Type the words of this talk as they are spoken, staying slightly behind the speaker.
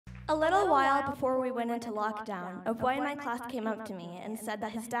A little while before we went into lockdown, a boy in my class came up to me and said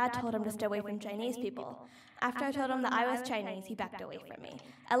that his dad told him to stay away from Chinese people. After I told him that I was Chinese, he backed away from me.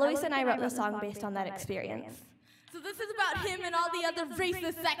 Eloise and I wrote the song based on that experience. So this is about him and all the other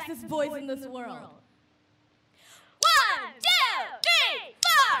racist, sexist boys in this world. 1, 2, 3,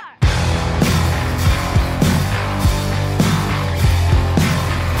 4!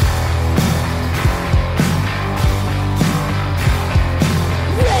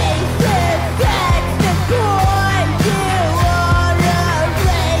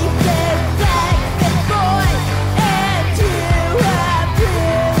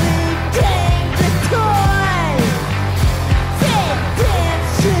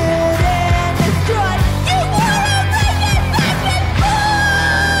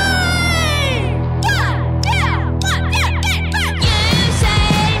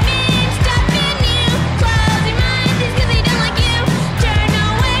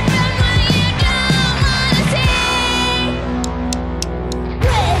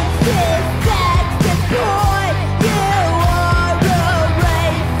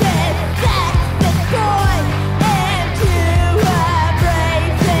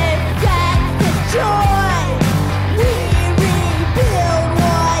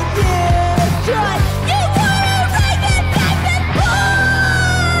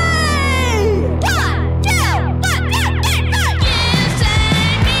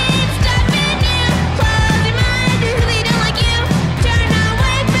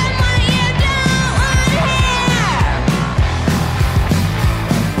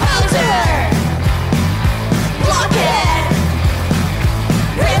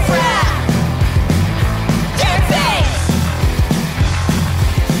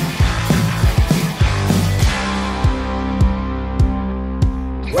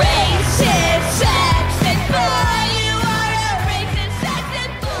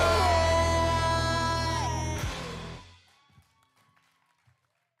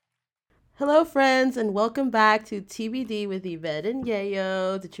 Hello, friends, and welcome back to TBD with Yvette and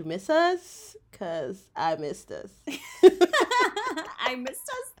Yeyo. Did you miss us? Because I missed us. I missed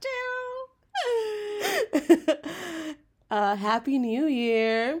us too. Happy New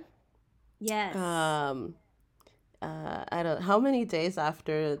Year. Yes. I don't. How many days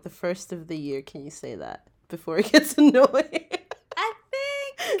after the first of the year can you say that before it gets annoying? I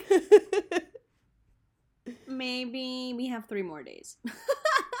think maybe we have 3 more days.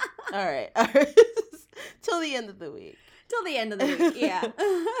 All right. Till the end of the week. Till the end of the week, yeah.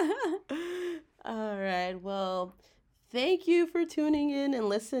 All right. Well, thank you for tuning in and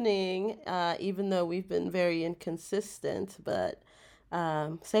listening, even though we've been very inconsistent. But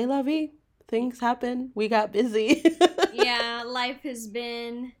c'est la vie. Things happen. We got busy. Yeah, life has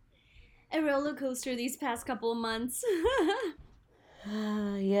been a roller coaster these past couple of months.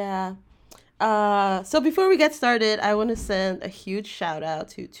 Yeah. So before we get started, I want to send a huge shout out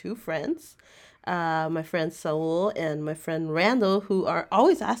to 2 friends, my friend Saul and my friend Randall, who are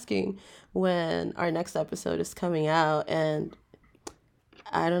always asking when our next episode is coming out. And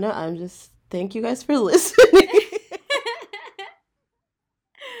I don't know, thank you guys for listening.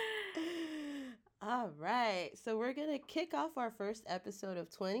 All right. So we're going to kick off our first episode of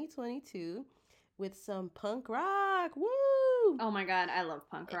 2022 with some punk rock. Woo! Oh my god, I love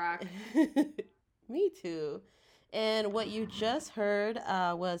punk rock. Me too. And what you just heard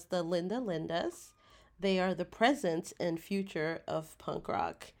was the Linda Lindas. They are the present and future of punk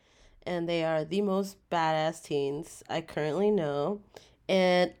rock. And they are the most badass teens I currently know.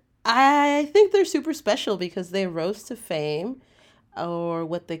 And I think they're super special because they rose to fame, or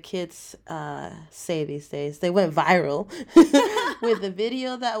what the kids say these days. They went viral with a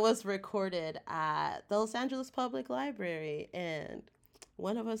video that was recorded at the Los Angeles Public Library, and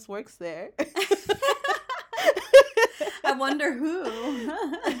one of us works there. I wonder who.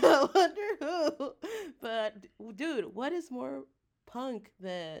 I wonder who. But, dude, what is more punk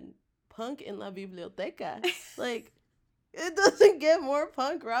than Punk in La Biblioteca? Like, it doesn't get more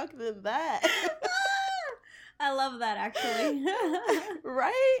punk rock than that. I love that, actually.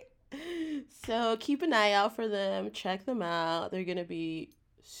 Right? So keep an eye out for them. Check them out. They're going to be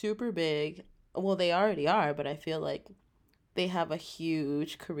super big. Well, they already are, but I feel like they have a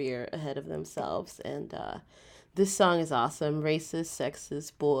huge career ahead of themselves. And this song is awesome. Racist,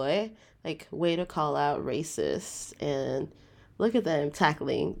 Sexist Boy. Like, way to call out racist. And look at them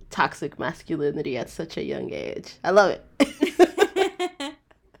tackling toxic masculinity at such a young age. I love it.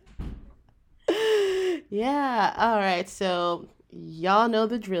 Yeah, all right, so y'all know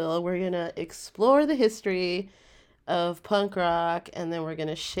the drill. We're going to explore the history of punk rock, and then we're going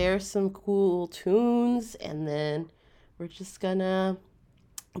to share some cool tunes, and then we're just going to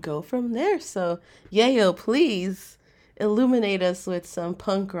go from there. So, Yayo, please illuminate us with some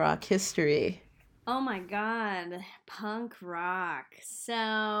punk rock history. Oh my god, punk rock. So,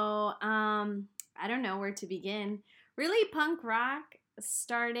 I don't know where to begin. Really, punk rock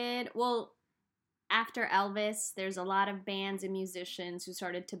started, well, after Elvis, there's a lot of bands and musicians who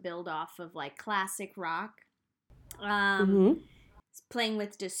started to build off of like classic rock. Um, Mm-hmm. Playing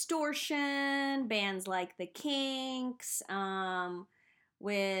with distortion, bands like the Kinks,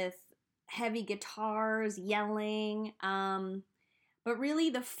 with heavy guitars, yelling. But really,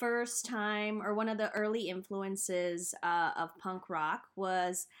 the first time, or one of the early influences of punk rock,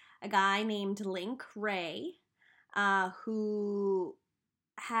 was a guy named Link Ray, who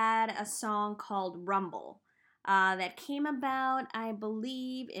had a song called Rumble that came about, I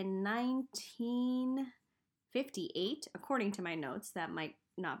believe, in 1958, according to my notes. That might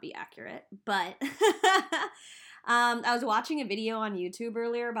not be accurate, but I was watching a video on YouTube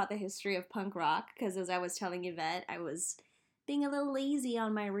earlier about the history of punk rock because, as I was telling Yvette, I was being a little lazy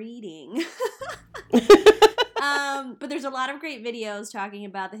on my reading. But there's a lot of great videos talking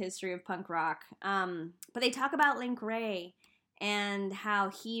about the history of punk rock. But they talk about Link Ray and how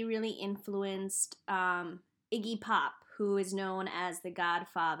he really influenced Iggy Pop, who is known as the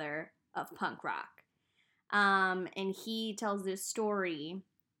godfather of punk rock. And he tells this story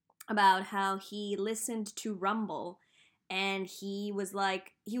about how he listened to Rumble, and he was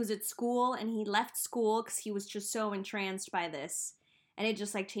at school and he left school because he was just so entranced by this, and it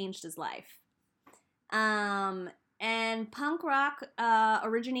just like changed his life. And punk rock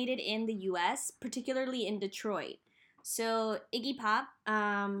originated in the US, particularly in Detroit. So Iggy Pop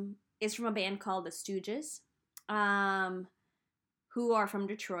is from a band called the Stooges, who are from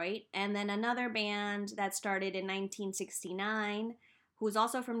Detroit. And then another band that started in 1969, who was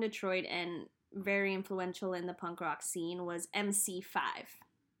also from Detroit and very influential in the punk rock scene, was MC5.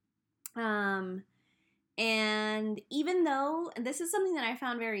 And even though, and this is something that I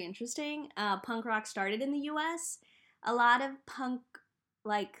found very interesting, punk rock started in the US, a lot of punk,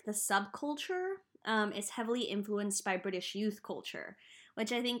 like the subculture, is heavily influenced by British youth culture,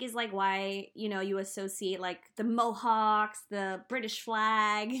 which I think is like why, you associate like the Mohawks, the British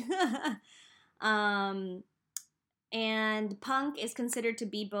flag. And punk is considered to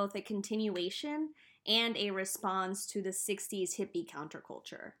be both a continuation and a response to the 60s hippie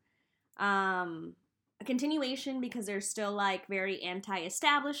counterculture. A continuation because they're still like very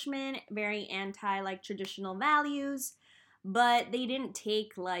anti-establishment, very anti like traditional values, but they didn't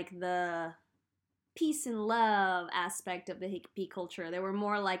take like the peace and love aspect of the hippie culture. They were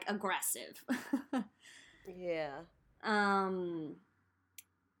more like aggressive. Yeah.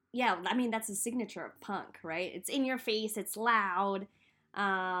 Yeah, I mean that's a signature of punk, right? It's in your face, it's loud.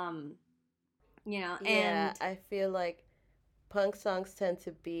 Um, Yeah, and I feel like punk songs tend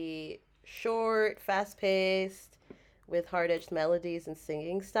to be short, fast paced, with hard edged melodies and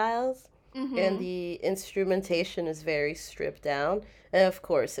singing styles. And mhm. the instrumentation is very stripped down. And of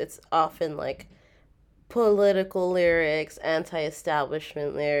course, it's often like political lyrics, anti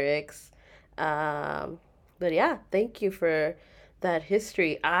establishment lyrics. Um, but yeah, thank you for that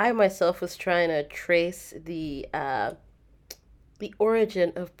history. I myself was trying to trace the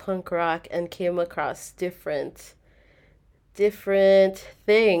origin of punk rock and came across different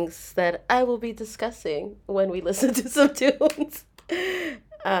things that I will be discussing when we listen to some tunes.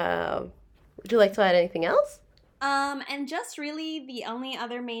 Would you like to add anything else? And just really the only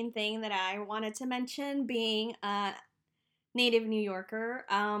other main thing that I wanted to mention, being a native New Yorker,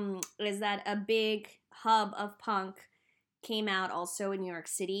 is that a big hub of punk came out also in New York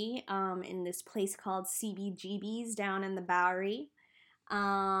City, in this place called CBGB's down in the Bowery.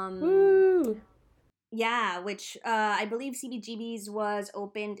 Um, Woo! yeah, which I believe CBGB's was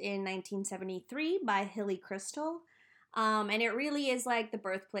opened in 1973 by Hilly Crystal. And it really is like the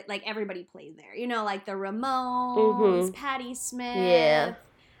birthplace, like everybody played there. Like the Ramones, Mm-hmm. Patti Yeah. Smith,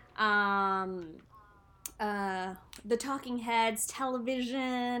 um, the Talking Heads,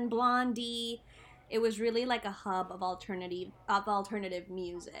 Television, Blondie. It was really like a hub of alternative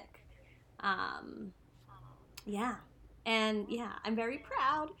music. Um, yeah, and yeah, I'm very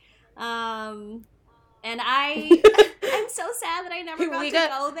proud. Um, and I'm so sad that I never got we to got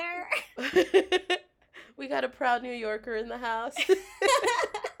go there. we got a proud New Yorker in the house.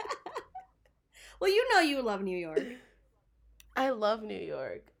 Well, you love New York. I love New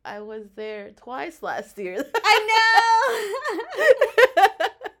York. I was there twice last year. I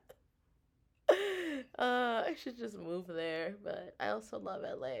I should just move there, but I also love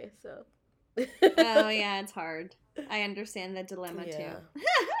LA, so. know. Oh yeah, it's hard. I understand the dilemma too. Yeah.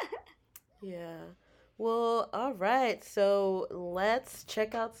 Yeah. Well, all right. So let's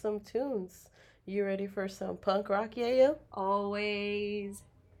check out some tunes. You ready for some punk rock, Yayo? Always.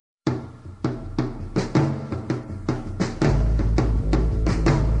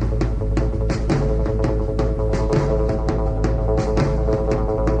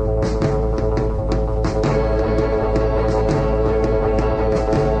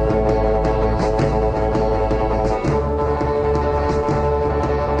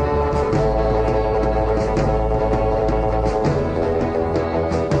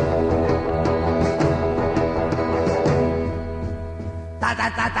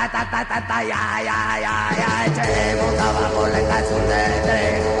 Echemos abajo la estación de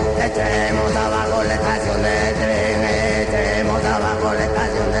tren, echemos abajo la estación de tren, echemos abajo la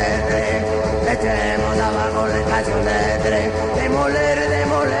estación de tren, echemos abajo la estación de tren, demoler,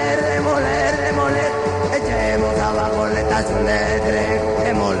 demoler, demoler, demoler, echemos abajo la estación de tren,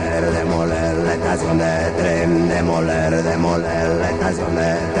 demoler, demoler la estación de tren, demoler, demoler la estación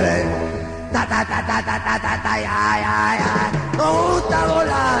de tren. Ta ta ta ta ta ta ta ta ya ya ya. Nos gusta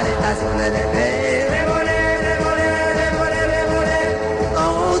volar estaciones de tren. Demoler, demoler, demoler, demoler.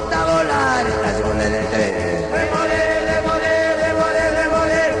 Nos gusta volar estaciones de tren. Demoler, demoler, demoler,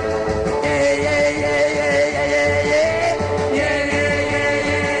 demoler. Yeah yeah yeah yeah yeah yeah yeah. Yeah yeah yeah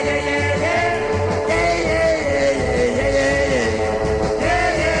yeah yeah yeah yeah. Yeah yeah yeah yeah yeah yeah. Yeah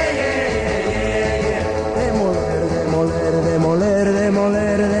yeah yeah yeah yeah. Demoler, demoler, demoler,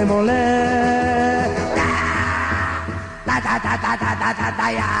 demoler, demoler. Ta ta ta ta ta ta ta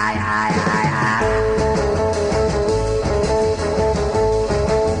ya ya ya ya.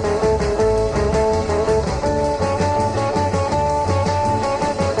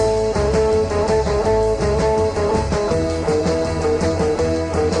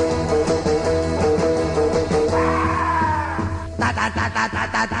 Ta ta ta ta ta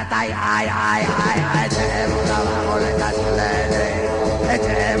ta ta ta ya ya ya ya. Echemos abajo la estación de tren.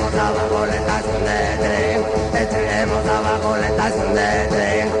 Echemos abajo la estación de tren. Echemos abajo la estación de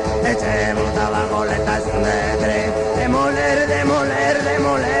tren. Echemos abajo la estación de tren. Demoler, demoler,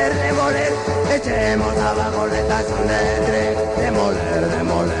 demoler, demoler. Echemos abajo la estación de tren. Demoler,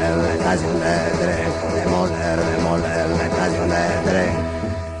 demoler la estación de tren. Demoler, demoler la estación de tren.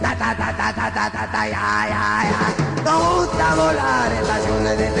 Ta ta ta ta ta ta ta ta ya ya ya. Nos gusta volar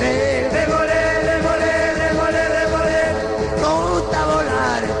estaciones de tren. Demoler, demoler, demoler, demoler. Nos gusta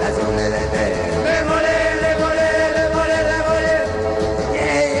volar estaciones de tren. Demoler, demoler, demoler, demoler.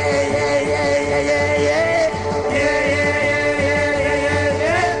 Yeah yeah yeah yeah yeah yeah yeah. Yeah yeah yeah yeah yeah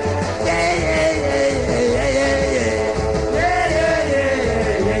yeah. Yeah yeah yeah yeah yeah yeah. Yeah yeah yeah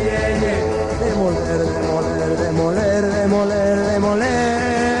yeah yeah yeah. Demoler, demoler, demoler, demoler, demoler.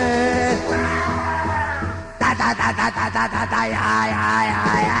 Ta ta ta ta ta ta ta ta ya ya ya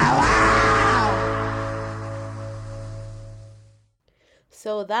ya. Wow.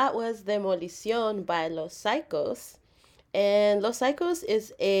 So that was Demolición by Los Psychos. And Los Psychos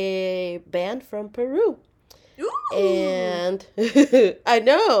is a band from Peru. Ooh. And I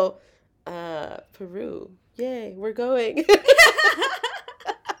know, Peru. Yay, we're going.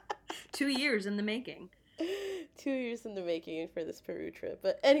 2 years in the making. 2 years in the making for this Peru trip.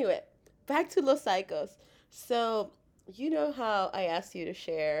 But anyway, back to Los Psychos. So, you know how I asked you to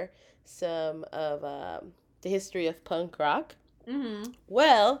share some of the history of punk rock? Mm-hmm.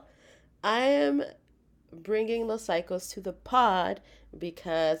 Well, I am bringing Los Psychos to the pod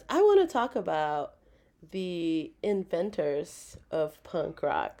because I want to talk about the inventors of punk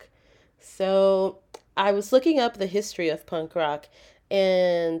rock. So, I was looking up the history of punk rock,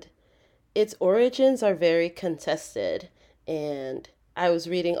 and its origins are very contested. And I was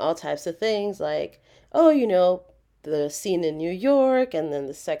reading all types of things like, oh, you know, the scene in New York and then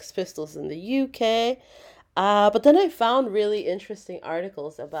the Sex Pistols in the UK. But then I found really interesting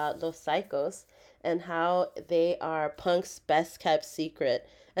articles about Los Psychos and how they are punk's best kept secret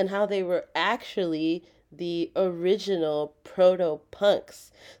and how they were actually the original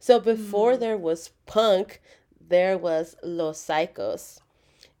proto-punks. So before there was punk, there was Los Psychos.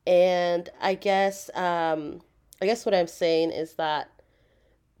 And I guess what I'm saying is that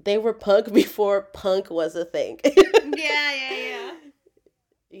they were punk before punk was a thing. Yeah.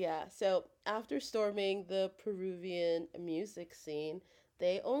 Yeah, so after storming the Peruvian music scene,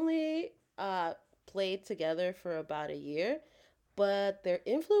 they only played together for about a year, but their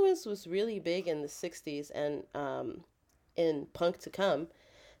influence was really big in the 60s and in punk to come.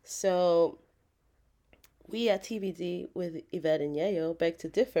 So we at TBD with Yvette and Yeyo beg to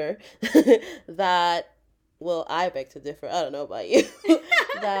differ that, well, I beg to differ, I don't know about you,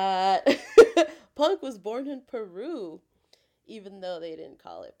 that punk was born in Peru, even though they didn't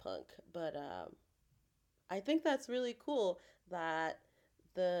call it punk. But I think that's really cool that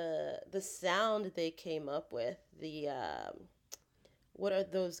the sound they came up with, the what are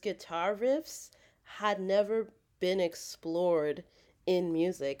those guitar riffs, had never been explored in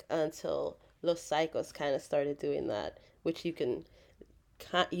music until Los Psychos kind of started doing that, which you can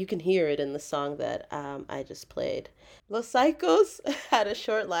hear it in the song that I just played. Los Psychos had a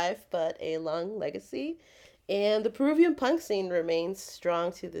short life but a long legacy, and the Peruvian punk scene remains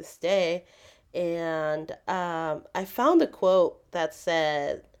strong to this day. And I found a quote that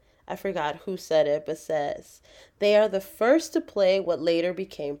said, I forgot who said it, but says, "They are the first to play what later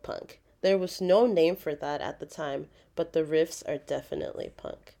became punk. There was no name for that at the time, but the riffs are definitely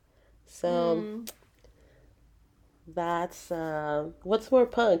punk." So that's what's more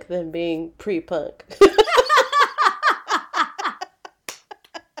punk than being pre-punk?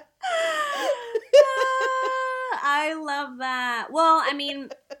 I love that. Well, I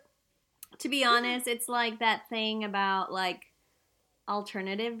mean, to be honest, it's like that thing about like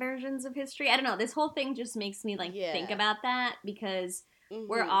alternative versions of history. I don't know. This whole thing just makes me like think about that, because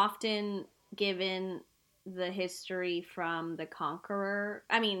we're often given the history from the conqueror.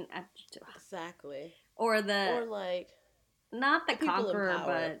 I mean, Exactly. Or like not the conqueror,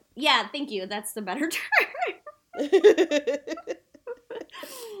 but yeah, thank you. That's the better term.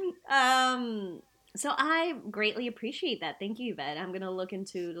 So I greatly appreciate that. Thank you, Yvette. I'm gonna look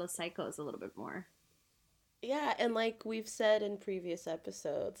into Los Psychos a little bit more. Yeah, and like we've said in previous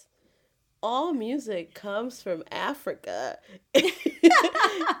episodes, all music comes from Africa.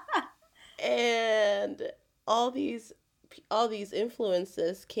 And all these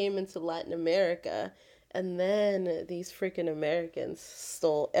influences came into Latin America, and then these freaking Americans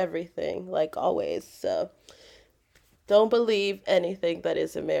stole everything, like always. So don't believe anything that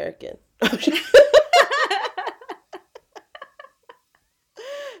is American.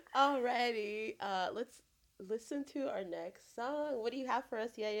 Alrighty, let's listen to our next song. What do you have for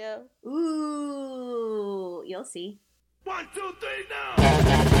us, Yeyo? Ooh, you'll see. 1, 2, 3, now!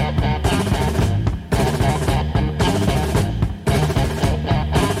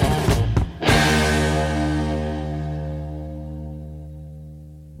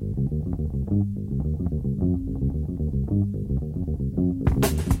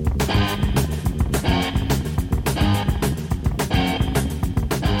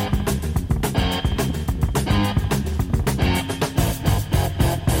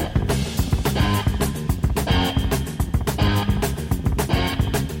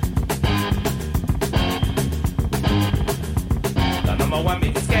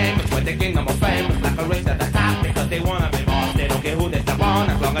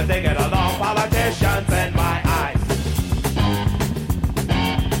 They get along, politicians in my eyes.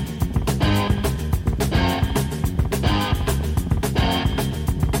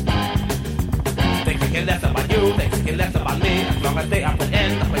 They could care less about you, they could care less about me. As long as they are put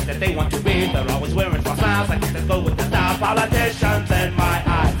in the place that they want to be. They're always wearing false smiles, like they go with the style. Politicians in my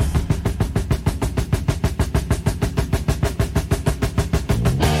eyes.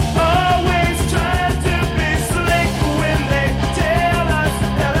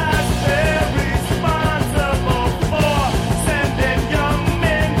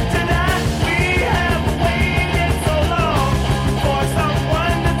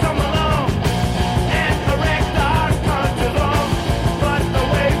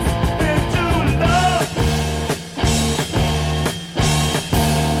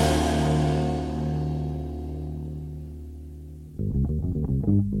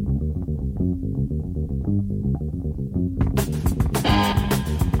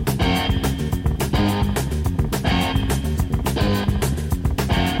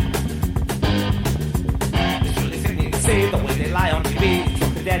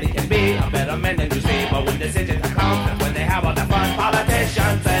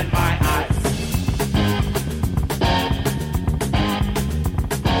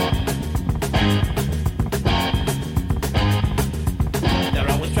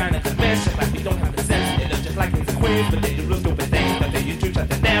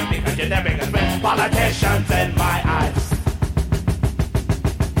 Politicians in my eyes.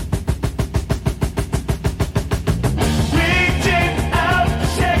 Reaching out,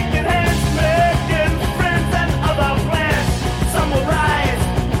 shaking hands, making friends and other plans. Some will rise,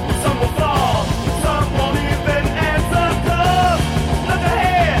 some will fall, some won't even answer calls. Look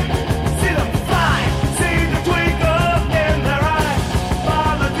ahead, see them fly, see the twinkle in their eyes.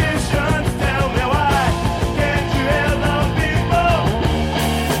 Politicians, tell me why can't you hear the people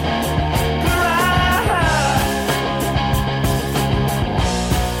cry?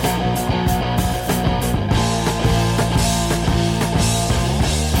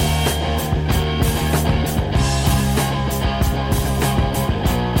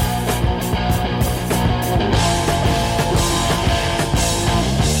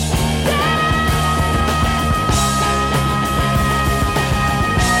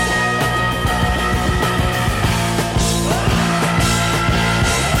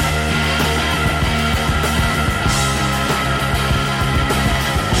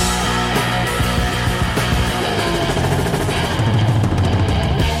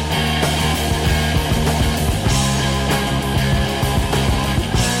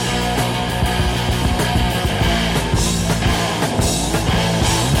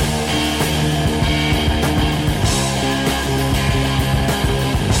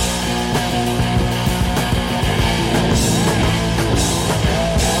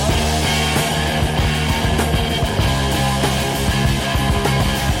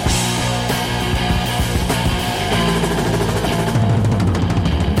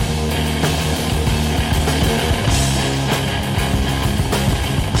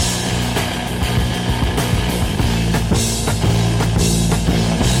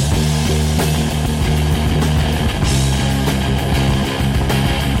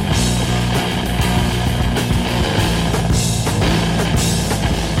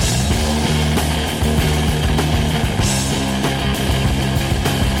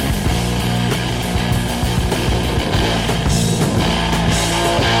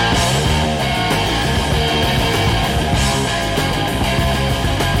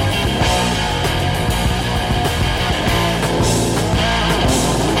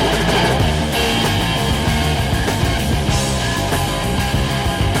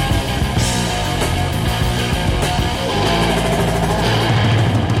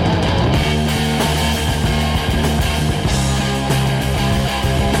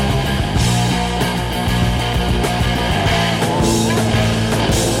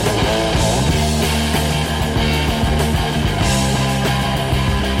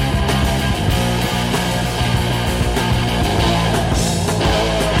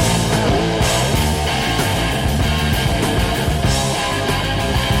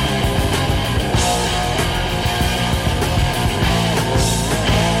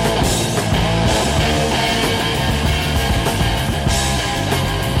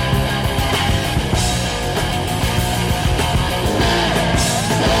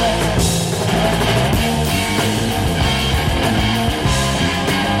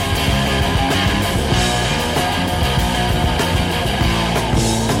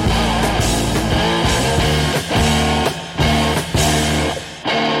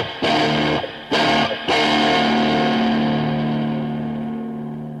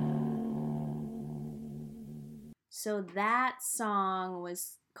 So that song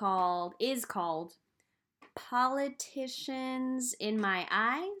is called Politicians in My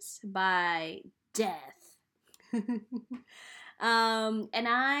Eyes by Death. And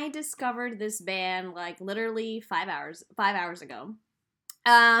I discovered this band like literally 5 hours ago.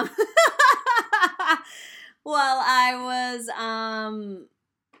 While I was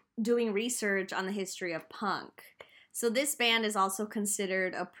doing research on the history of punk. So this band is also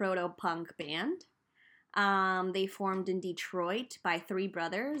considered a proto-punk band. They formed in Detroit by three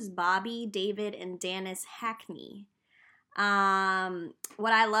brothers, Bobby, David, and Dennis Hackney.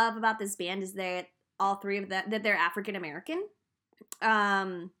 What I love about this band is that all three of them, that they're African American.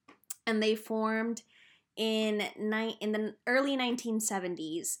 And they formed in the early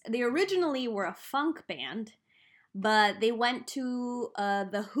 1970s. They originally were a funk band, but they went to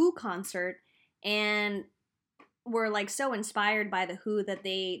the Who concert and were like so inspired by the Who that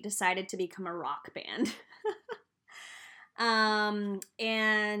they decided to become a rock band.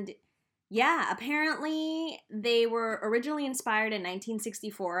 And yeah, apparently they were originally inspired in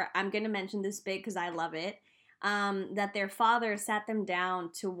 1964. I'm going to mention this bit because I love it. That their father sat them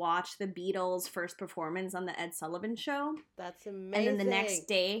down to watch the Beatles' first performance on the Ed Sullivan Show. That's amazing. And then the next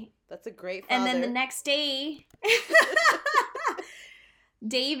day... That's a great father. And then the next day...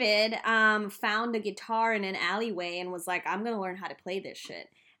 David found a guitar in an alleyway and was like, I'm going to learn how to play this shit.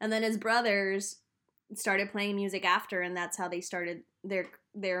 And then his brothers started playing music after, and that's how they started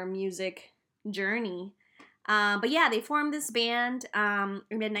their music journey. But yeah, they formed this band in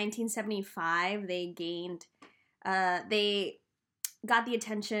 1975. They got the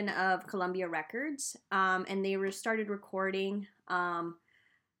attention of Columbia Records, and they started recording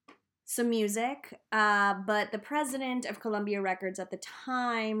some music, but the president of Columbia Records at the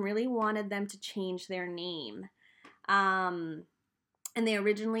time really wanted them to change their name. And they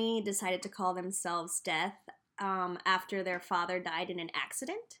originally decided to call themselves Death after their father died in an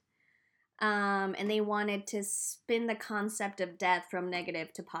accident. And they wanted to spin the concept of death from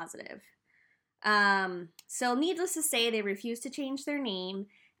negative to positive. So needless to say, they refused to change their name,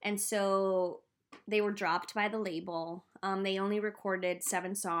 and so they were dropped by the label. They only recorded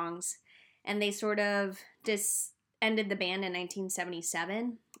 7 songs, and they sort of ended the band in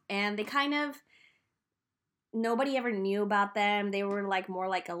 1977. And they kind of, nobody ever knew about them. They were like more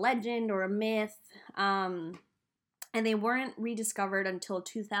like a legend or a myth. And they weren't rediscovered until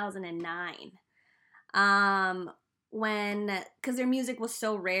 2009. Because their music was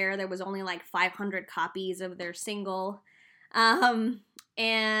so rare, there was only like 500 copies of their single. And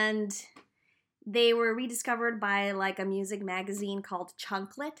they were rediscovered by like a music magazine called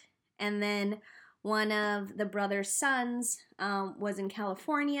Chunklet. And then one of the brothers' sons was in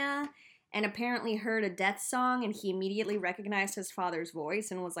California and apparently heard a Death song, and he immediately recognized his father's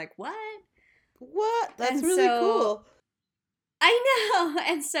voice and was like, what? What? That's really cool. I know.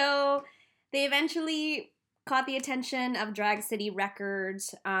 And so they eventually caught the attention of Drag City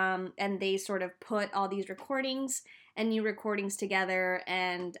Records, and they sort of put all these recordings and new recordings together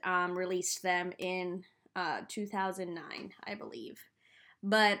and released them in 2009, I believe.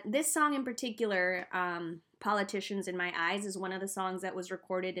 But this song in particular, Politicians in My Eyes, is one of the songs that was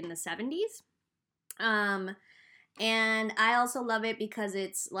recorded in the 70s. And I also love it because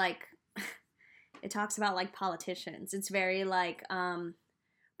it's like, it talks about like politicians. It's very like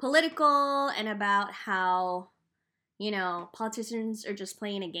political and about how, you know, politicians are just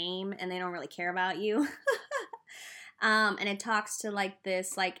playing a game and they don't really care about you. And it talks to like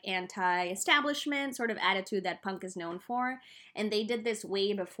this like anti-establishment sort of attitude that punk is known for. And they did this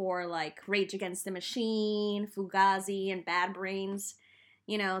way before like Rage Against the Machine, Fugazi, and Bad Brains,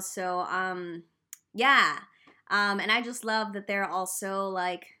 you know, so yeah. And I just love that they're also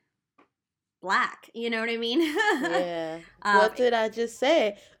like black, you know what I mean? Yeah. What did I just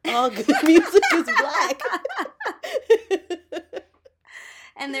say? All good music is black.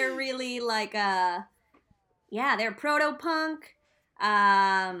 And they're really like yeah, they're proto-punk,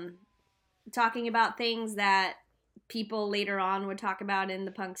 talking about things that people later on would talk about in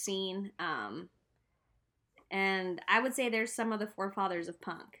the punk scene. And I would say they're some of the forefathers of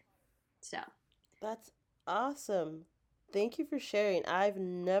punk. So that's awesome. Thank you for sharing. I've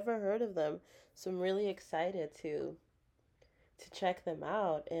never heard of them, so I'm really excited to check them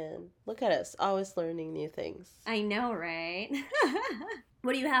out. And look at us, always learning new things. I know, right?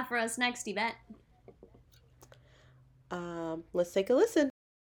 What do you have for us next, Yvette? Let's take a listen.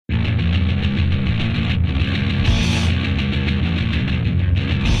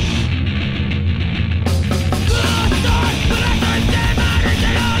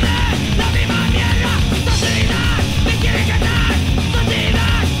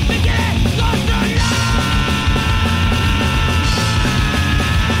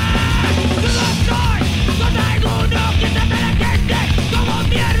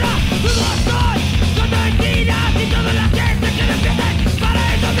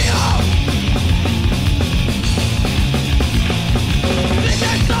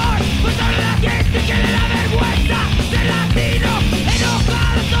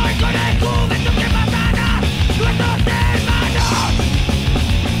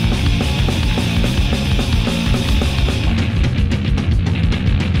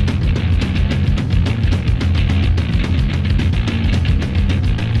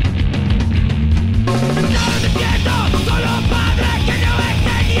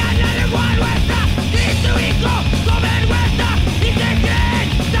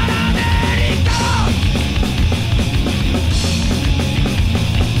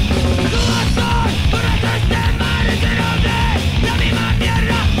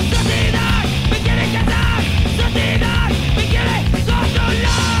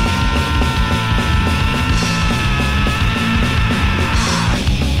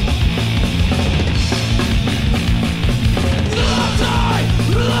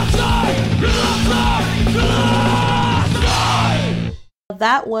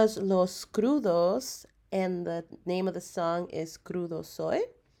 that was Los Crudos, and the name of the song is Crudo Soy.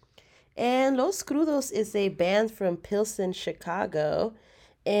 And Los Crudos is a band from Pilsen, Chicago,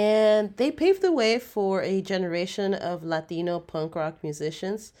 and they paved the way for a generation of Latino punk rock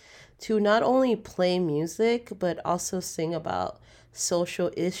musicians to not only play music, but also sing about social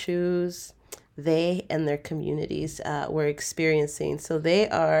issues they and their communities were experiencing. So they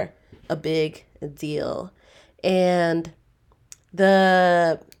are a big deal. And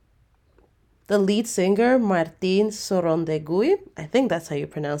the lead singer, Martin Sorondegui, I think that's how you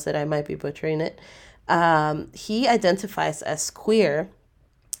pronounce it, I might be butchering it, he identifies as queer.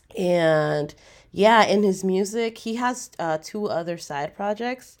 And yeah, in his music, he has two other side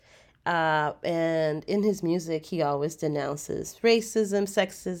projects. And in his music, he always denounces racism,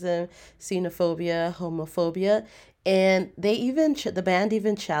 sexism, xenophobia, homophobia. And the band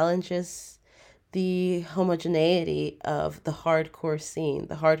even challenges the homogeneity of the hardcore scene,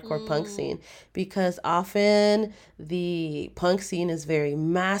 the hardcore punk scene, because often the punk scene is very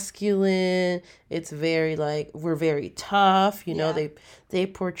masculine. It's very like, we're very tough, they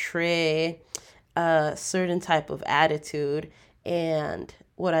portray a certain type of attitude. And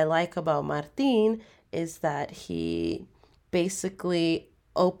what I like about Martin is that he basically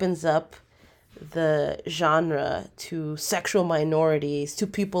opens up the genre to sexual minorities, to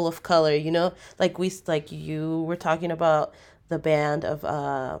people of color, like you were talking about the band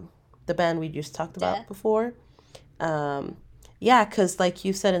we just talked about before. Yeah, because like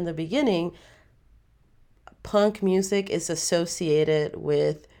you said in the beginning, punk music is associated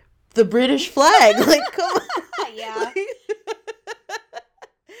with the British flag. Like, come on. Yeah.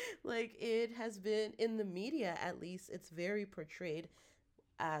 Like, it has been in the media, at least, it's very portrayed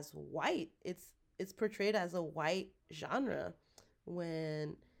as white. It's portrayed as a white genre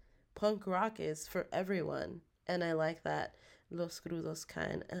when punk rock is for everyone. And I like that Los Crudos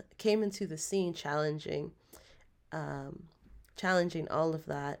came into the scene challenging all of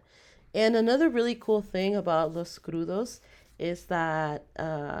that. And another really cool thing about Los Crudos is that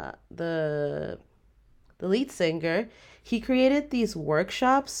the lead singer, he created these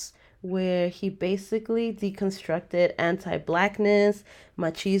workshops where he basically deconstructed anti-blackness,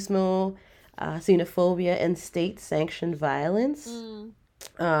 machismo, xenophobia, and state-sanctioned violence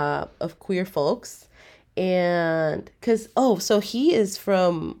of queer folks. And so he is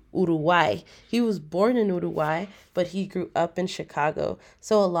from Uruguay. He was born in Uruguay, but he grew up in Chicago.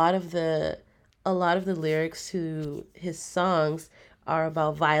 So a lot of the lyrics to his songs are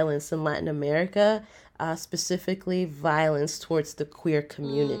about violence in Latin America, specifically violence towards the queer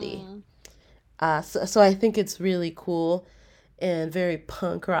community. So I think it's really cool and very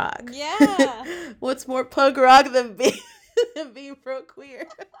punk rock. Yeah. What's more punk rock than being pro-queer?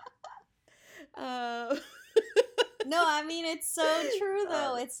 No, I mean, it's so true,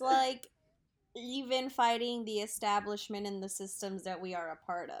 though. It's like even fighting the establishment and the systems that we are a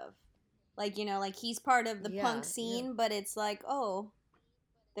part of. Like, like he's part of the punk scene, but it's like, oh,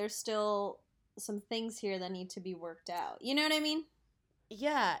 there's still some things here that need to be worked out. You know what I mean?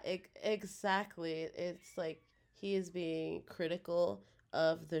 Yeah, exactly. It's like he is being critical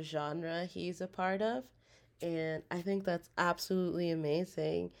of the genre he's a part of. And I think that's absolutely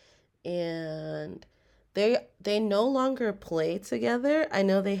amazing. And they no longer play together. I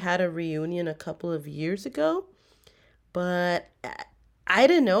know they had a reunion a couple of years ago, but I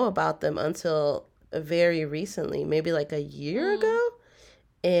didn't know about them until very recently, maybe like a year ago.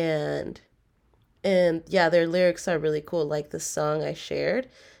 And yeah, their lyrics are really cool. Like the song I shared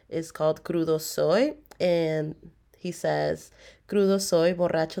is called Crudo Soy, and he says, Crudo soy,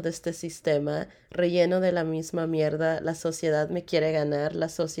 borracho de este sistema, relleno de la misma mierda, la sociedad me quiere ganar, la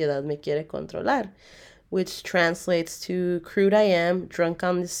sociedad me quiere controlar, which translates to, crude I am, drunk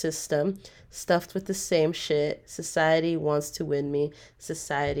on the system, stuffed with the same shit, society wants to win me,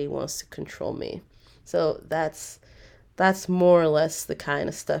 society wants to control me. So that's more or less the kind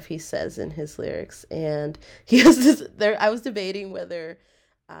of stuff he says in his lyrics. And he has this I was debating whether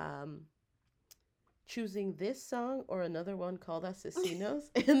choosing this song or another one called Asesinos.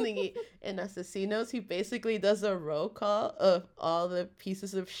 In Asesinos, he basically does a roll call of all the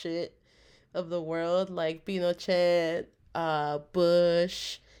pieces of shit of the world, like Pinochet,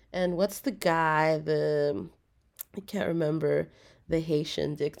 Bush, and what's the guy, I can't remember, the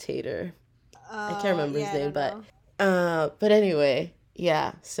Haitian dictator. I can't remember his name, but anyway,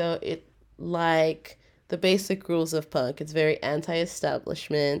 yeah, so it, like the basic rules of punk, it's very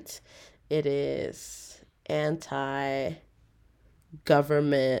anti-establishment. It is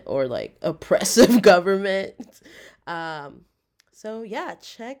anti-government or like oppressive government. So yeah,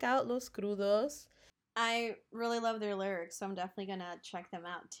 check out Los Crudos. I really love their lyrics, so I'm definitely gonna check them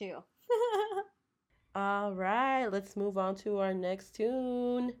out too. All right, let's move on to our next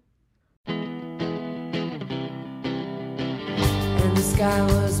tune. And the sky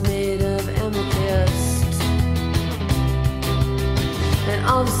was made of amethyst, and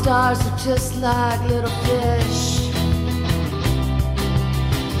all the stars were just like little fish.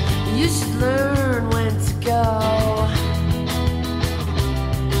 You should learn when to go.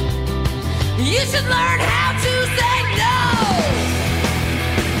 You should learn how to say no.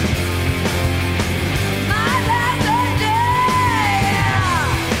 My last day,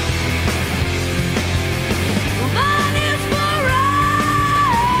 mine is forever.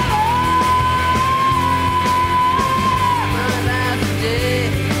 My last day,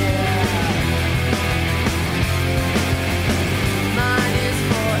 mine is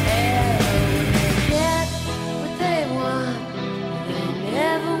forever. When they get what they want, they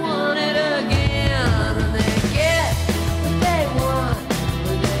never want it again. When they get what they want,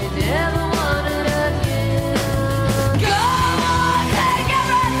 but they never want it again. Go on, take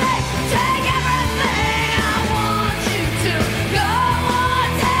everything I want you to. Go on,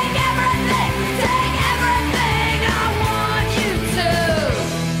 take everything I want you to.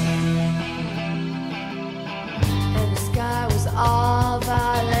 And the sky was all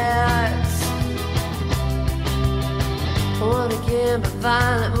violet. One again, but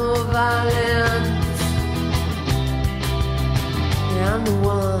violent, more violent. Yeah, I'm the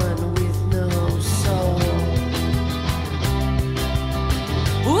one with no soul.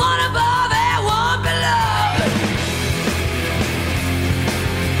 One above and one below.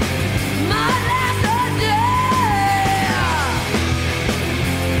 My last day,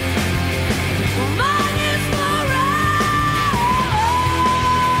 mine is forever.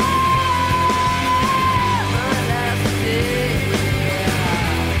 My last day,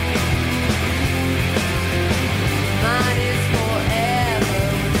 mine is forever.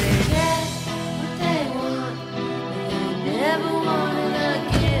 When they get what they want, but they never want it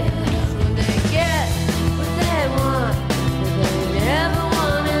again. When they get what they want, but they never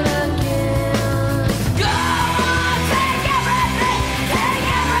want it again. Go on, take everything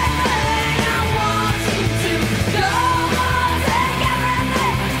I want you to. Go on, take everything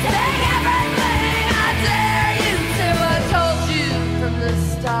I dare you to. I told you from the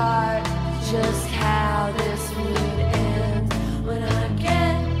start just how this would end. When I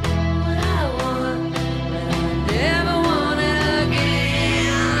get what I want, but I never want it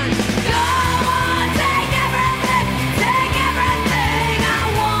again. Go on, take everything I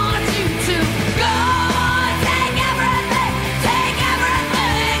want you to. Go on, take everything I want you to. Go on, take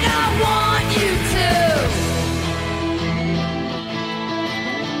everything I want you to.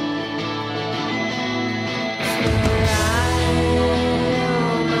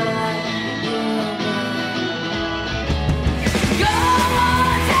 Go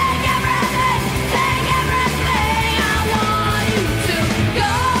on, take everything I want you to. Go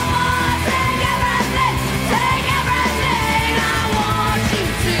on, take everything I want you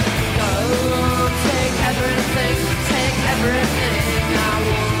to. Go on, take everything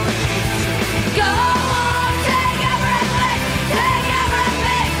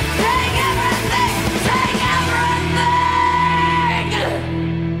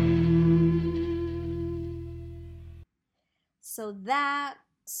So that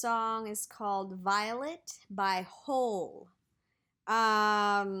song is called Violet by Hole.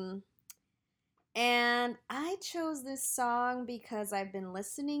 And I chose this song because I've been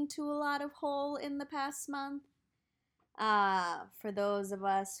listening to a lot of Hole in the past month. For those of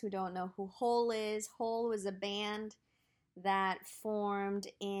us who don't know who Hole was a band that formed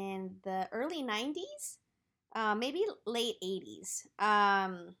in the early 90s, maybe late 80s.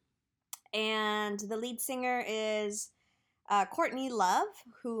 And the lead singer is Courtney Love,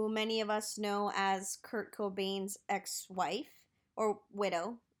 who many of us know as Kurt Cobain's ex-wife, or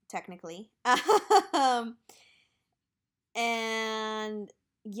widow, technically. And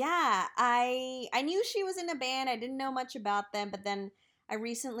yeah, I knew she was in a band. I didn't know much about them, but then I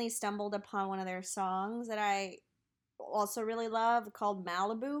recently stumbled upon one of their songs that I also really love called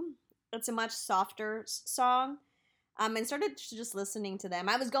Malibu. It's a much softer song. And started just listening to them.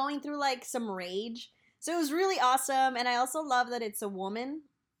 I was going through like some rage, so it was really awesome. And I also love that it's a woman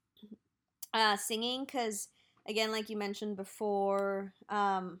singing, because again, like you mentioned before,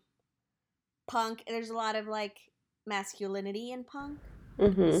 punk, there's a lot of like masculinity in punk.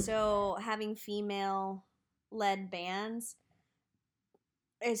 Mm-hmm. So having female led bands,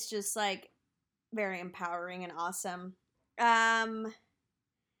 it's just like very empowering and awesome. And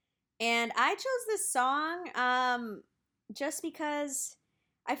I chose this song just because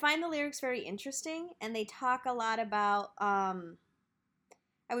I find the lyrics very interesting, and they talk a lot about.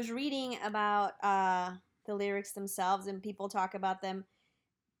 I was reading about the lyrics themselves, and people talk about them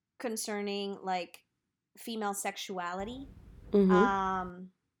concerning like female sexuality. Mm-hmm.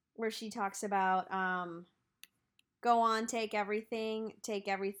 Where she talks about go on, take everything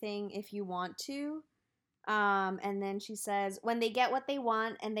if you want to. And then she says, when they get what they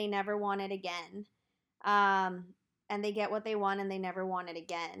want and they never want it again. And they get what they want and they never want it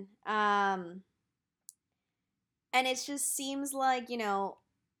again. And it just seems like,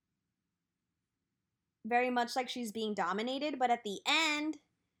 very much like she's being dominated. But at the end,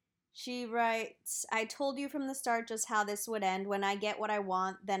 she writes, I told you from the start just how this would end. When I get what I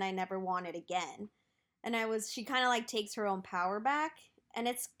want, then I never want it again. And she kind of like takes her own power back. And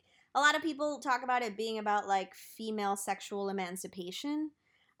it's, a lot of people talk about it being about like female sexual emancipation.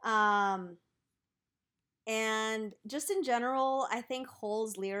 And just in general, I think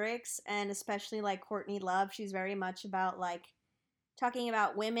Hole's lyrics, and especially like Courtney Love, she's very much about like talking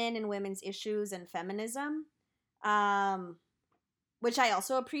about women and women's issues and feminism, which I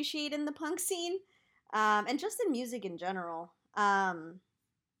also appreciate in the punk scene, and just in music in general.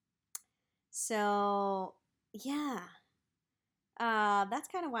 So yeah, that's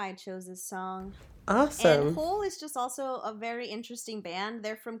kind of why I chose this song. Awesome. And Hole is just also a very interesting band.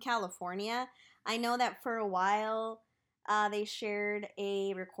 They're from California. I know that for a while, they shared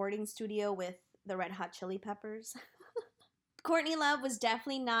a recording studio with the Red Hot Chili Peppers. Courtney Love was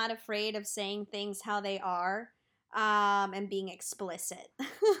definitely not afraid of saying things how they are, and being explicit,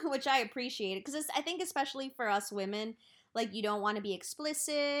 which I appreciate. Because I think especially for us women, like, you don't want to be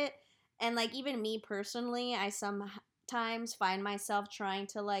explicit. And, like, even me personally, I sometimes find myself trying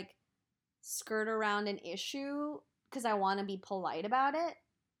to, like, skirt around an issue because I want to be polite about it.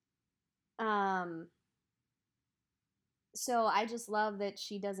 So I just love that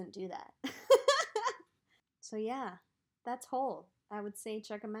she doesn't do that. So yeah, that's Hole. I would say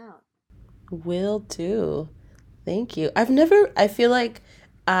check them out. Will do. Thank you. I feel like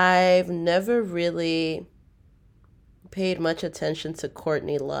I've never really paid much attention to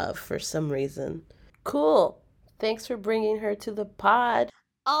Courtney Love for some reason. Cool. Thanks for bringing her to the pod.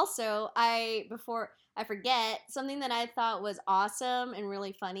 Also, before I forget, something that I thought was awesome and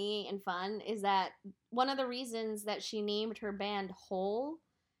really funny and fun is that one of the reasons that she named her band Hole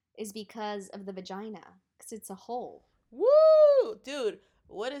is because of the vagina, because it's a hole. Woo! Dude,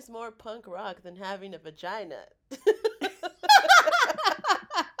 what is more punk rock than having a vagina?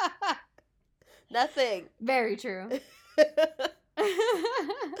 Nothing. Very true.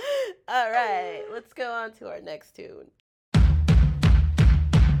 All right, let's go on to our next tune.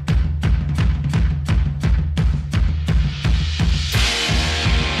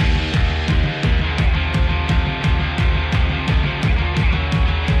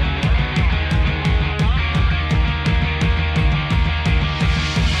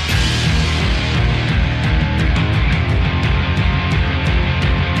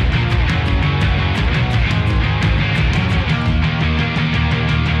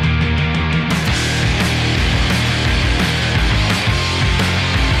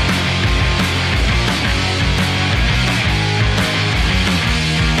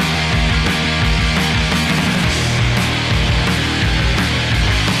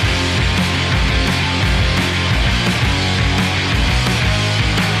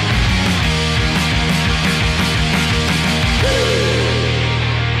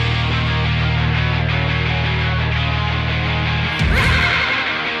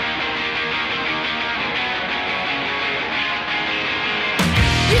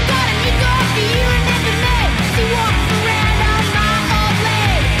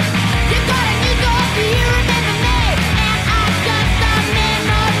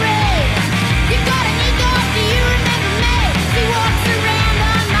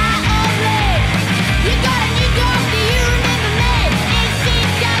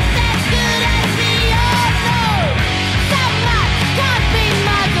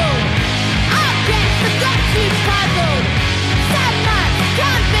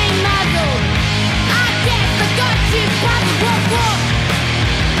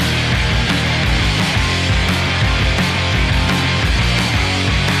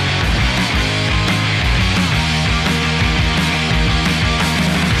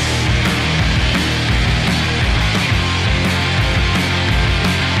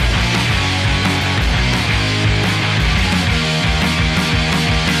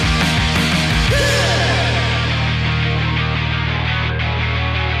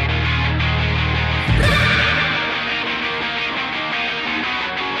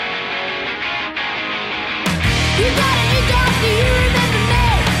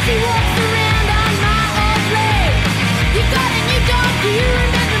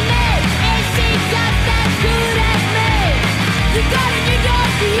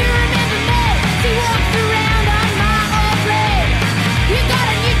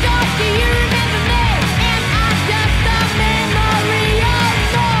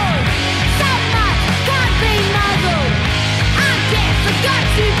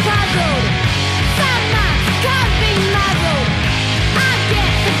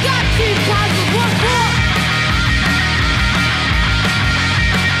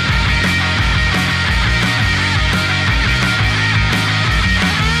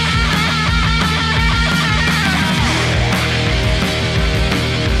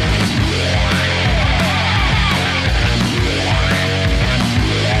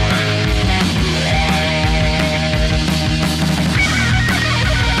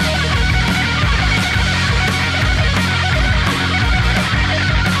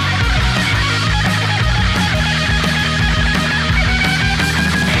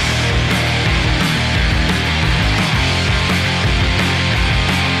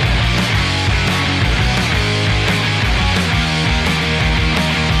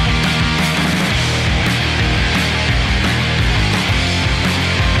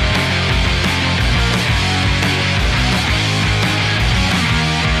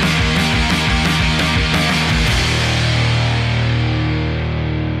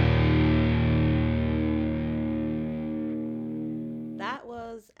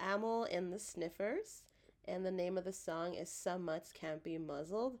 was Amel and the Sniffers, and the name of the song is Some Mutts Can't Be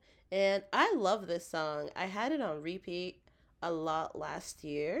Muzzled. And I love this song. I had it on repeat a lot last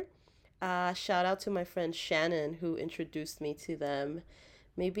year. Shout out to my friend Shannon who introduced me to them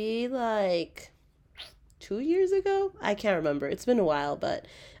maybe like 2 years ago. I can't remember. It's been a while, but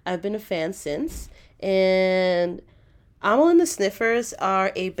I've been a fan since. And Amel and the Sniffers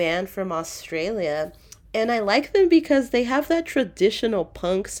are a band from Australia, and I like them because they have that traditional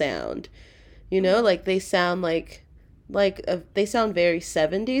punk sound. You know, like they sound they sound very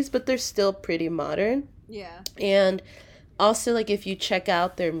 70s, but they're still pretty modern. Yeah. And also, like, if you check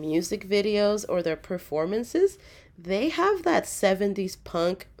out their music videos or their performances, they have that 70s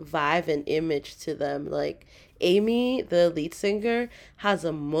punk vibe and image to them. Like, Amy, the lead singer, has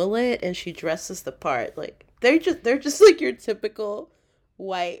a mullet and she dresses the part. Like, they're just like your typical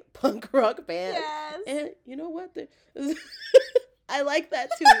white punk rock band. Yes. And you know what? I like that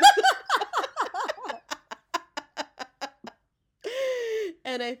too.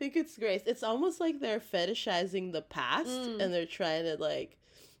 And I think it's great. It's almost like they're fetishizing the past and they're trying to, like,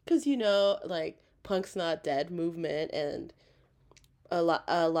 because, you know, like, punk's not dead movement, and a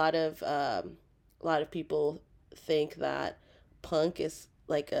lot of people think that punk is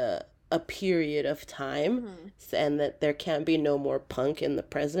like a period of time, and that there can be no more punk in the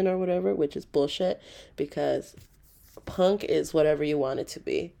present or whatever, which is bullshit, because punk is whatever you want it to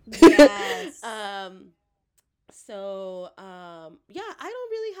be. Yes. Yeah, I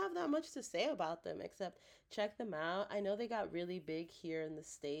don't really have that much to say about them except check them out. I know they got really big here in the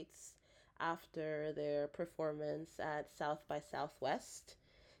States after their performance at South by Southwest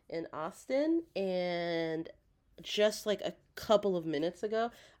in Austin, and just like a couple of minutes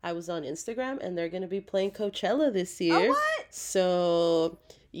ago, I was on Instagram and they're going to be playing Coachella this year. Oh, what? So,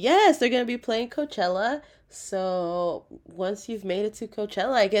 yes, they're going to be playing Coachella. So, once you've made it to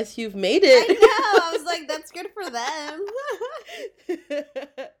Coachella, I guess you've made it. I know. I was like, that's good for them.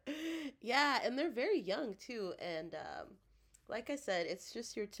 Yeah, and they're very young too. And like I said, it's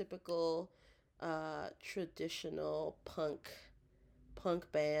just your typical traditional punk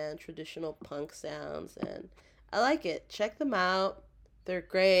band, traditional punk sounds, and I like it. Check them out. They're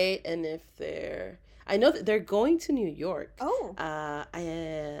great. And I know that they're going to New York. Oh.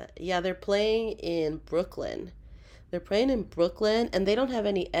 They're playing in Brooklyn. And they don't have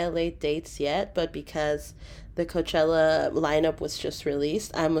any LA dates yet, but because the Coachella lineup was just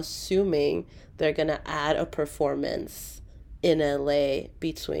released, I'm assuming they're going to add a performance in LA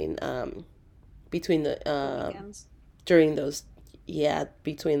between the Weekends. during those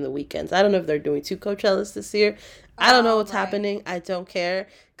between the weekends. I don't know if they're doing 2 Coachellas this year. I don't know what's happening. I don't care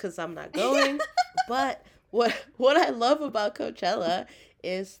because I'm not going. But what I love about Coachella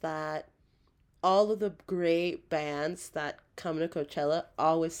is that all of the great bands that come to Coachella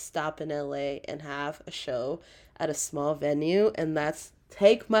always stop in LA and have a show at a small venue, and that's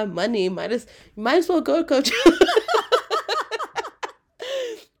take my money. Might as well go to Coachella.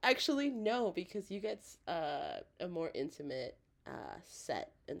 Actually, no, because you get a more intimate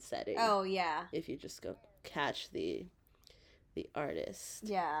set and setting. Oh, yeah. If you just go catch the artist.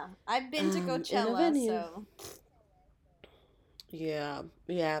 Yeah. I've been to Coachella, so. Yeah.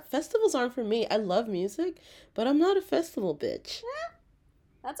 Festivals aren't for me. I love music, but I'm not a festival bitch. Yeah.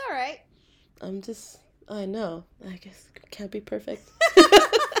 That's all right. I know. I guess it can't be perfect.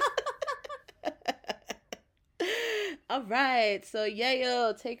 All right. So,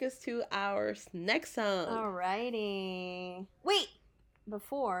 Yeyo, take us to our next song. Alrighty. Wait,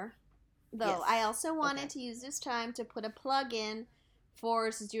 before, though, Yes. I also wanted to use this time to put a plug in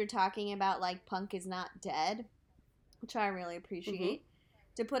for, since you were talking about, like, punk is not dead, which I really appreciate,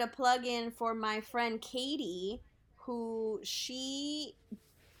 to put a plug in for my friend Katie, who she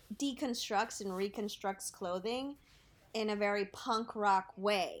deconstructs and reconstructs clothing in a very punk rock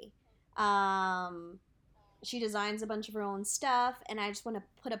way. She designs a bunch of her own stuff, and I just want to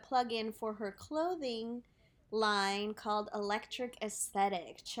put a plug in for her clothing line called Electric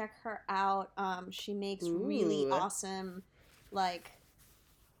Aesthetic. Check her out. She makes really awesome, like,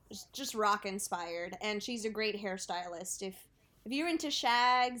 just rock inspired, and she's a great hairstylist. If you're into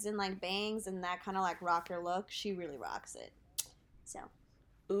shags and like bangs and that kind of like rocker look, she really rocks it. So,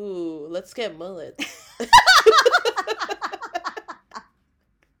 ooh, let's get mullets.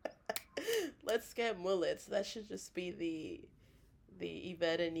 Let's get mullets. That should just be the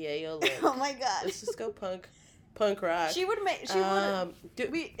Yvette and Yeyo look. oh my god, let's just go punk rock. She would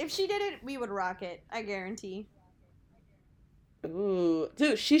if she did it, we would rock it. I guarantee. Ooh,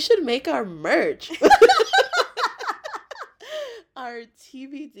 dude, she should make our merch. Our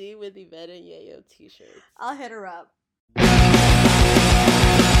TBD with Yvette and Yeyo t-shirts. I'll hit her up.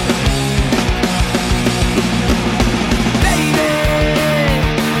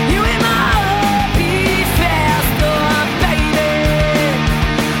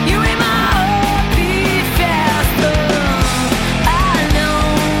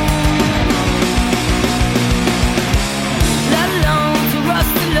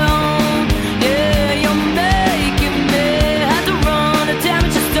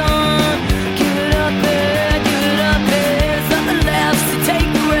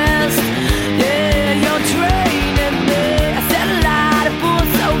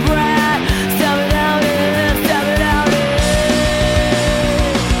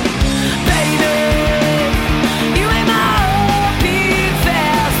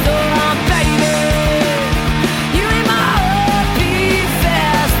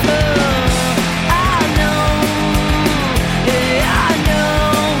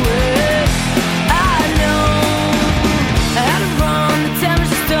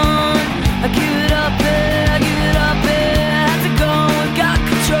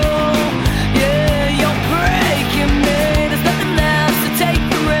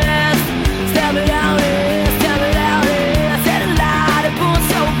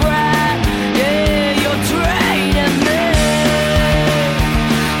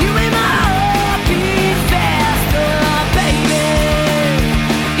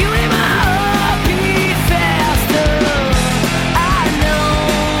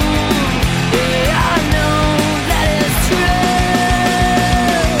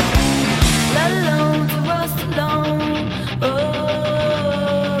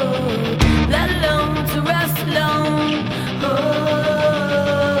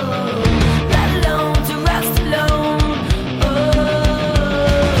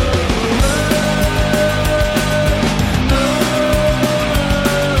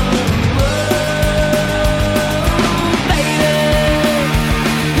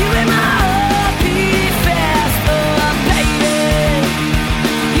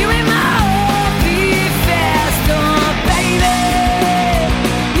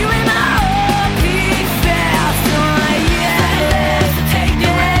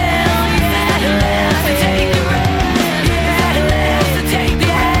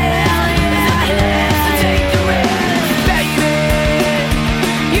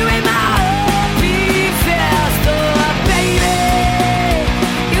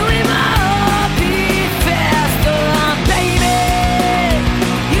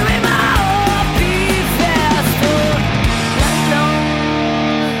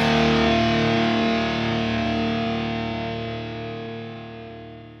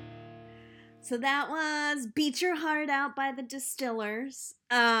 So that was Beat Your Heart Out by the Distillers.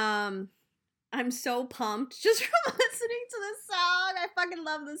 I'm so pumped just from listening to this song. I fucking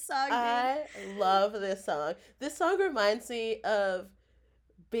love this song, dude. I love this song. This song reminds me of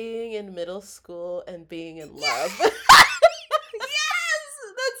being in middle school and being in love. Yes,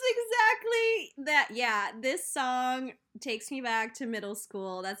 that's exactly that. Yeah, this song takes me back to middle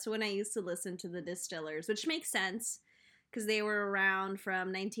school. That's when I used to listen to the Distillers, which makes sense because they were around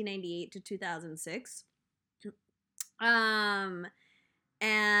from 1998 to 2006.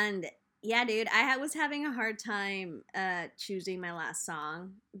 And yeah, dude, I was having a hard time choosing my last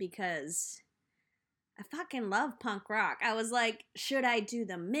song because I fucking love punk rock. I was like, should I do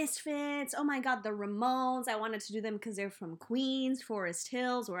the Misfits? Oh my god, the Ramones. I wanted to do them because they're from Queens, Forest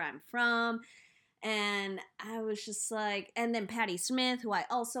Hills, where I'm from. And I was just like, and then Patti Smith, who I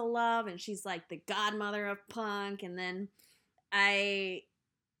also love, and she's like the godmother of punk. And then I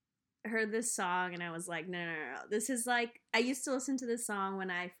heard this song and I was like, no. This is like, I used to listen to this song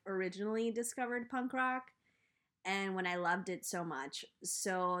when I originally discovered punk rock and when I loved it so much.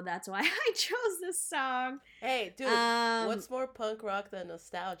 So that's why I chose this song. Hey, dude, what's more punk rock than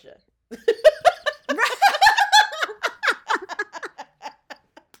nostalgia?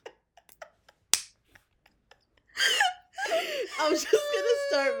 I'm just gonna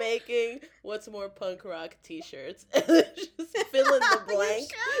start making what's more punk rock t-shirts and then just fill in the blank.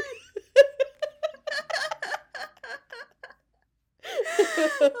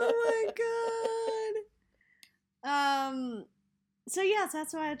 Oh my god. So yes,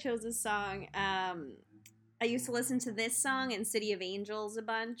 that's why I chose this song. I used to listen to this song and City of Angels a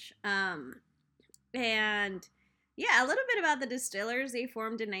bunch. And yeah, a little bit about the Distillers. They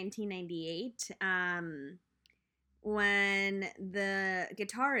formed in 1998. When the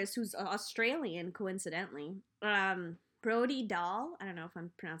guitarist, who's Australian, coincidentally, Brody Dahl, I don't know if I'm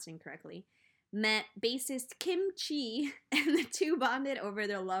pronouncing it correctly, met bassist Kim Chi, and the two bonded over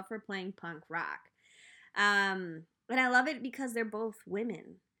their love for playing punk rock. And I love it because they're both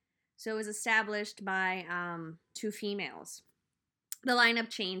women. So it was established by two females. The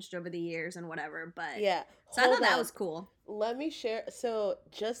lineup changed over the years and whatever, but yeah. So I thought that was cool. Let me share. So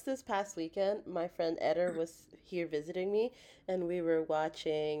just this past weekend, my friend Eder was here visiting me, and we were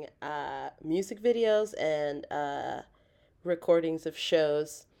watching music videos and recordings of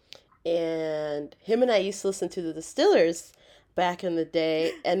shows. And him and I used to listen to the Distillers back in the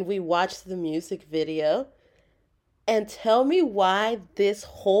day, and we watched the music video. And tell me why this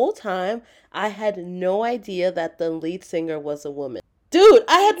whole time I had no idea that the lead singer was a woman. Dude,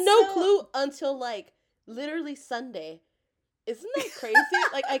 I had no clue until like literally Sunday. Isn't that crazy?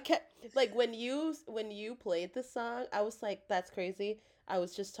 Like I kept like when you played this song, I was like, that's crazy. I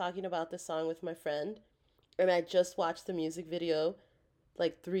was just talking about this song with my friend, and I just watched the music video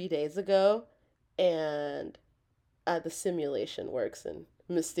like 3 days ago, and the simulation works in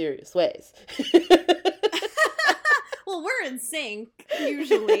mysterious ways. Well, we're in sync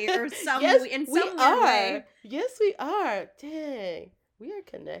usually, or some yes, in some we weird are. way. Yes, we are. Dang, we are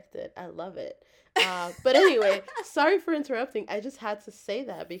connected. I love it. But anyway, sorry for interrupting. I just had to say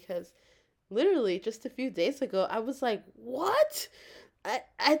that because literally just a few days ago, I was like, what?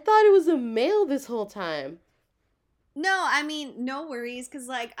 I thought it was a male this whole time. No, I mean, no worries, because,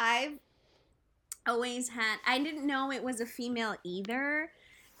 like, I've always had, I didn't know it was a female either,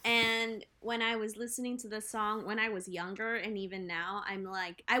 and when I was listening to the song when I was younger, and even now, I'm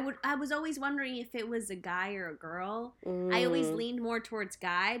like, I was always wondering if it was a guy or a girl. I always leaned more towards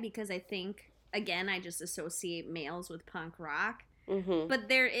guy, because I think, again, I just associate males with punk rock, but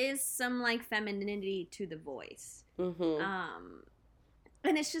there is some, like, femininity to the voice.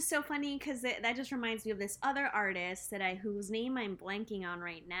 And it's just so funny because that just reminds me of this other artist whose name I'm blanking on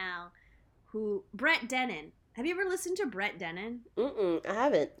right now, Brett Dennen. Have you ever listened to Brett Dennen? I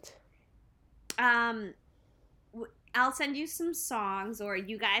haven't. I'll send you some songs, or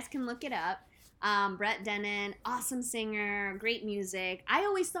you guys can look it up. Brett Dennen, awesome singer, great music. I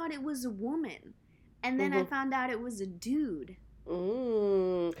always thought it was a woman, and then I found out it was a dude.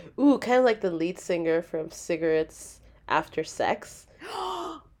 Ooh, kind of like the lead singer from Cigarettes After Sex.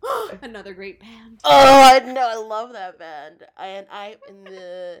 Another great band. Oh, I know, I love that band.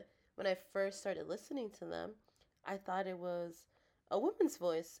 When I first started listening to them, I thought it was a woman's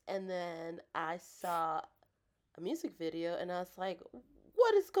voice, and then I saw a music video, and I was like,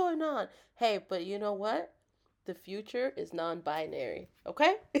 "What is going on?" Hey, but you know what? The future is non-binary.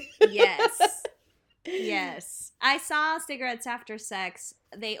 Okay? Yes. Yes. I saw Cigarettes After Sex.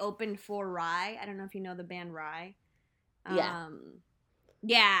 They opened for Rye. I don't know if you know the band Rye. Yeah.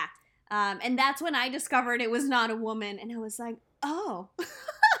 Yeah. And that's when I discovered it was not a woman. And I was like, oh.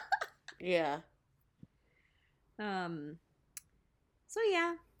 Yeah. So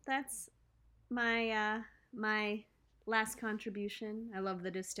yeah, that's my last contribution. I love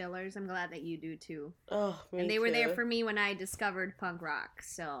the Distillers. I'm glad that you do too. Oh, me And they too. were there for me when I discovered punk rock.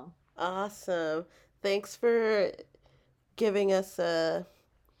 So Awesome. Thanks for giving us a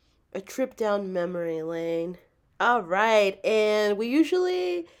trip down memory lane. All right, and we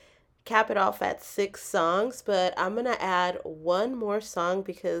usually cap it off at 6 songs, but I'm gonna add one more song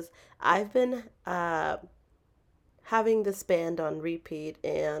because I've been having this band on repeat,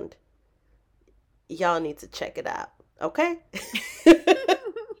 and y'all need to check it out. Okay?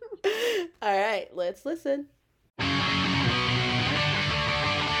 All right, let's listen.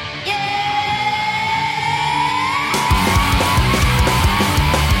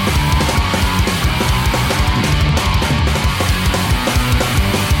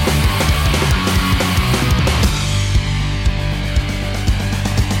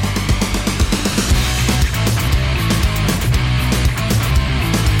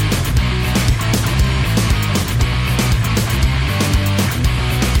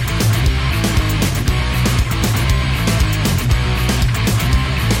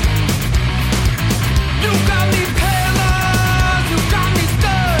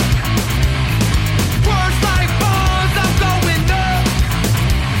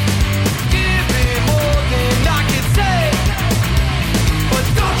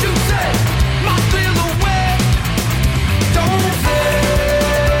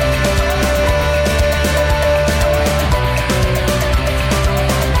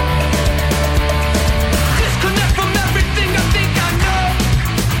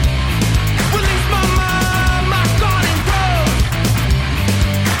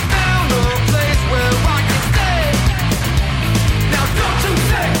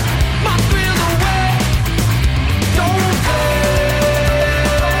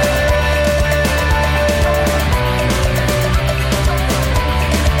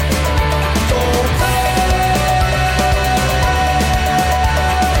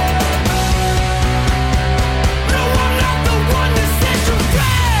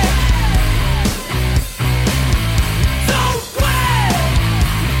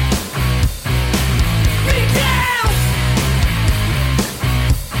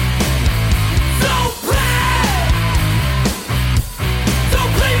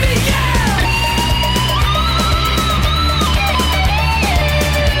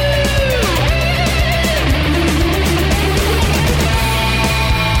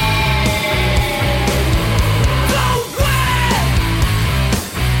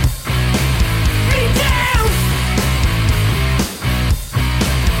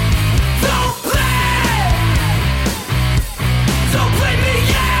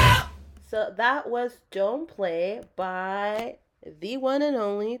 That was Don't Play by the one and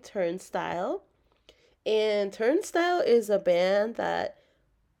only Turnstile. And Turnstile is a band that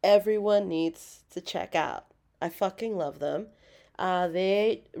everyone needs to check out. I fucking love them.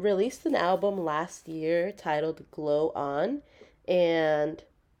 They released an album last year titled Glow On. And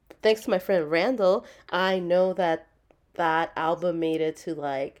thanks to my friend Randall, I know that that album made it to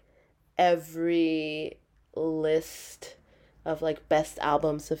like every list of like best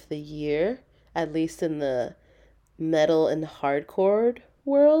albums of the year, at least in the metal and hardcore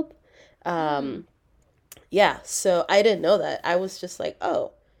world. Yeah, so I didn't know that. I was just like,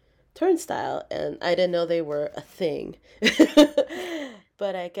 oh, Turnstile, and I didn't know they were a thing.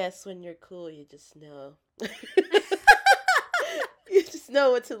 But I guess when you're cool, you just know. You just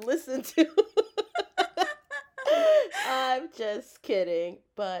know what to listen to. I'm just kidding.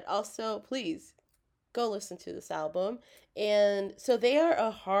 But also, please go listen to this album. And so they are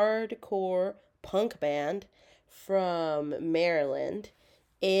a hardcore punk band from Maryland.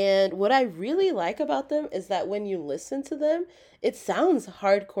 And what I really like about them is that when you listen to them, it sounds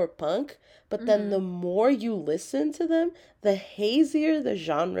hardcore punk, but then the more you listen to them, the hazier the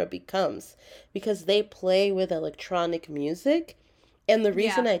genre becomes because they play with electronic music. And the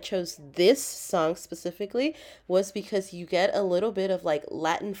reason I chose this song specifically was because you get a little bit of like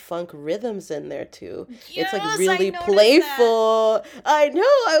Latin funk rhythms in there too. Yes, it's like really playful. That. I know.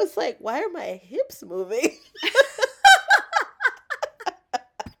 I was like, why are my hips moving?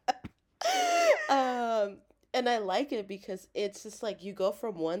 And I like it because it's just like you go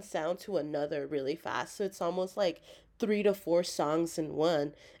from one sound to another really fast. So it's almost like 3 to 4 songs in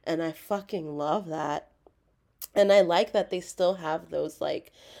one. And I fucking love that. And I like that they still have those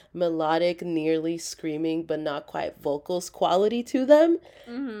like melodic, nearly screaming, but not quite vocals quality to them.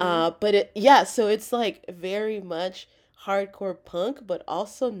 So it's like very much hardcore punk, but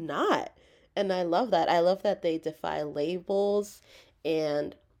also not. And I love that. I love that they defy labels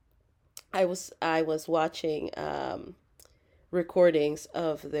and I was watching recordings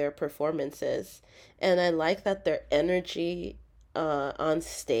of their performances, and I like that their energy on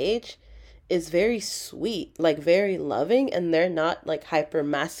stage is very sweet, like very loving, and they're not like hyper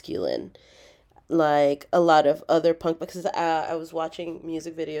masculine like a lot of other punk, because I was watching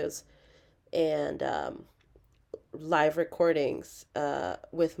music videos and live recordings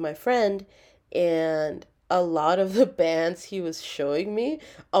with my friend, and a lot of the bands he was showing me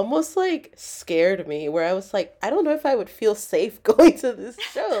almost like scared me, where I was like, I don't know if I would feel safe going to this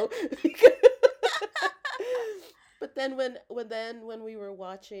show. But then when we were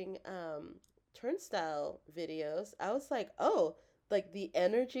watching Turnstile videos, I was like, oh, like the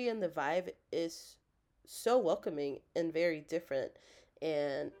energy and the vibe is so welcoming and very different,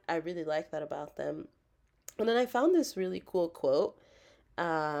 and I really like that about them. And then I found this really cool quote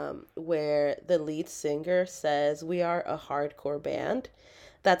where the lead singer says, "We are a hardcore band."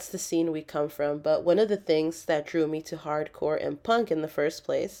 That's the scene we come from. But one of the things that drew me to hardcore and punk in the first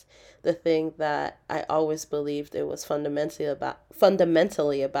place, the thing that I always believed it was fundamentally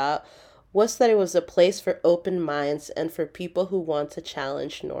about, was that it was a place for open minds and for people who want to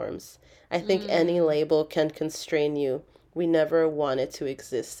challenge norms. I think any Mm. label can constrain you. We never wanted to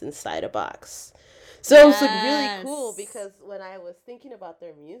exist inside a box. So it was like really cool, Yes. because when I was thinking about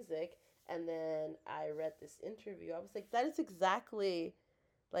their music and then I read this interview, I was like, that is exactly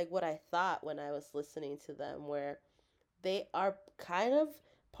like what I thought when I was listening to them, where they are kind of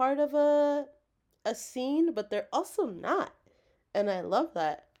part of a scene, but they're also not. And I love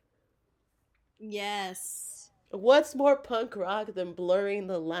that. Yes. What's more punk rock than blurring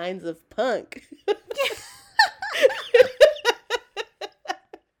the lines of punk?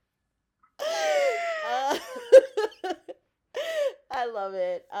 uh, I love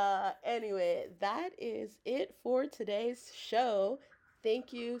it. Anyway, that is it for today's show.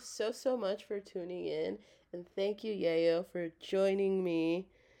 Thank you so much for tuning in. And thank you, Yayo, for joining me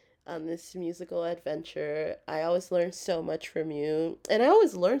on this musical adventure. I always learn so much from you. And I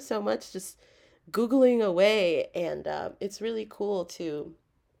always learn so much just Googling away. And it's really cool to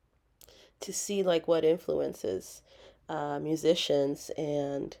see like what influences musicians.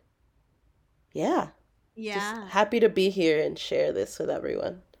 And yeah, just Yeah. happy to be here and share this with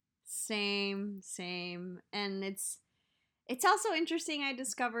everyone. Same. And it's also interesting, I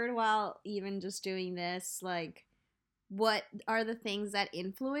discovered while even just doing this, like, what are the things that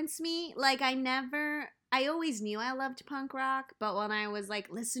influence me? Like, I always knew I loved punk rock, but when I was like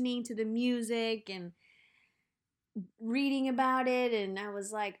listening to the music and reading about it, and I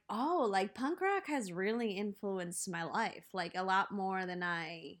was like, oh, like punk rock has really influenced my life, like a lot more than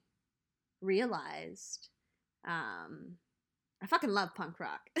I realized. Um, I fucking love punk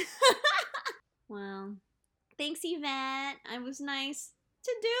rock. Well, thanks, Yvette. It was nice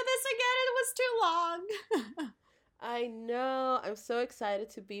to do this again. It was too long. I know. I'm so excited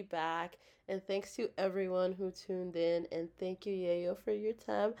to be back. And thanks to everyone who tuned in. And thank you, Yayo, for your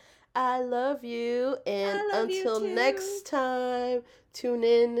time. I love you. And I love you until too. next time, tune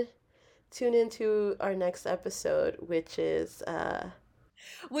in. Tune into our next episode, which is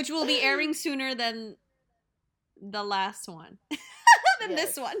Which will be airing sooner than the last one, than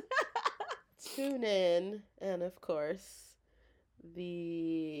yes. this one. Tune in, and of course,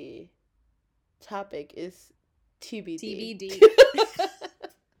 the topic is TBD. TBD.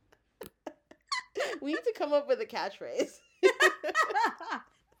 We need to come up with a catchphrase.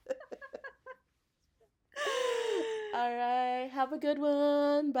 All right. Have a good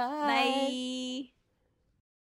one. Bye. Bye.